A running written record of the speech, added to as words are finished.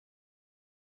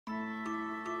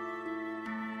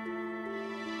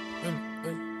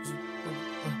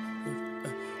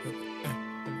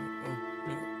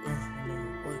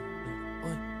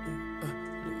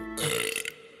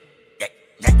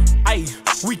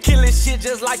killing shit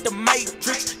just like the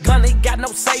Matrix. Gun ain't got no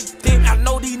safety. I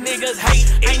know these niggas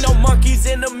hate. Ain't no monkeys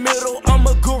in the middle. I'm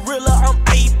a gorilla, I'm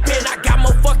aping. I got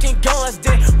more fucking guns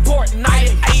than Fortnite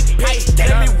and Apex.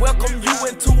 Let me welcome you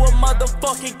into a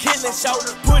motherfucking killing show.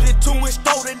 Put it to his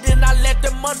throat and then I let the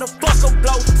motherfucker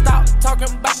blow. Stop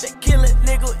talking about the killing,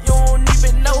 nigga, you don't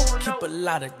even know. Keep a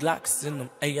lot of Glocks in them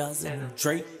ARs and them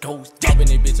Dracos. Dropping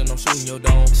that bitch and I'm shooting your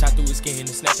dome. Shot through his skin and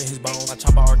snapping his bones. I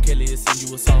chop out R. Kelly and send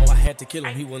you a song. I had to kill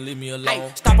him, he wouldn't leave me alone.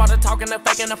 Hey, stop all the talking and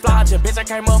faking and flogging. Bitch, I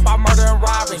came up by murder and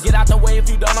robbing. Get out the way if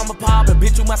you done, I'm a popper.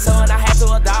 Bitch, you my son, I had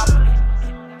to adopt him.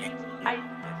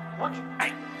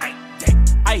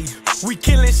 Ay, we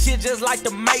killing shit just like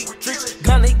the Matrix.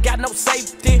 Gun ain't got no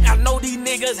safety. I know these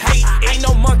niggas hate. Ain't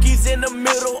no monkeys in the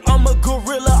middle. I'm a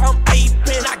gorilla, I'm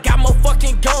aping. I got more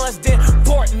fucking guns than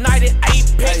Fortnite and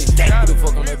Apex. Who the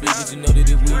fuck on that bitch? Cause you know that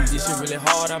it weed. This shit really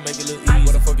hard, I make it look easy.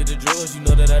 What the fuck is the drugs? You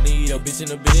know that I need. Yo, bitch in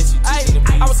the bed, she teaching the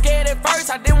beat. I was scared at first,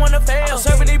 I didn't wanna fail. I was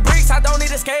serving these bricks, I don't need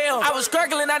a scale. I was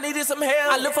struggling, I needed some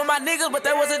help. I looked for my niggas, but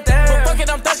they wasn't there. But fuck it,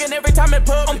 I'm thugging every time in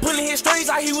public. I'm pulling his strings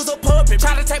like he was a puppet.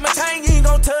 Try to take my chain, you ain't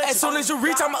gon' touch. As soon as you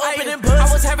reach, I'ma up it and bust. I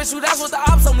was having shootouts with the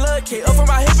ops, I'm lucky. Up for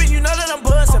my hip and you know that I'm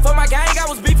bustin'. For my gang, I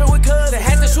was beefing with cousins.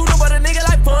 Had to shoot him, but a nigga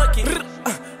like fuck it.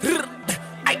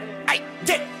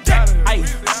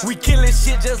 We killing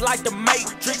shit just like the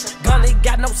Matrix. Gun ain't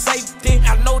got no safety.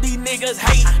 I know these niggas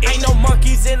hate. Ain't no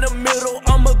monkeys in the middle.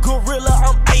 I'm a gorilla,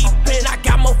 I'm aping. I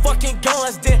got more fucking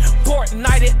guns than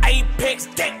Fortnite and Apex.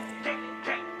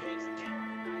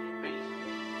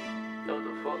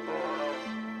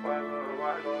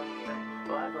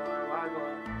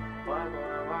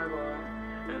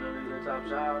 NLE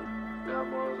Choppa,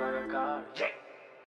 got balls like a god.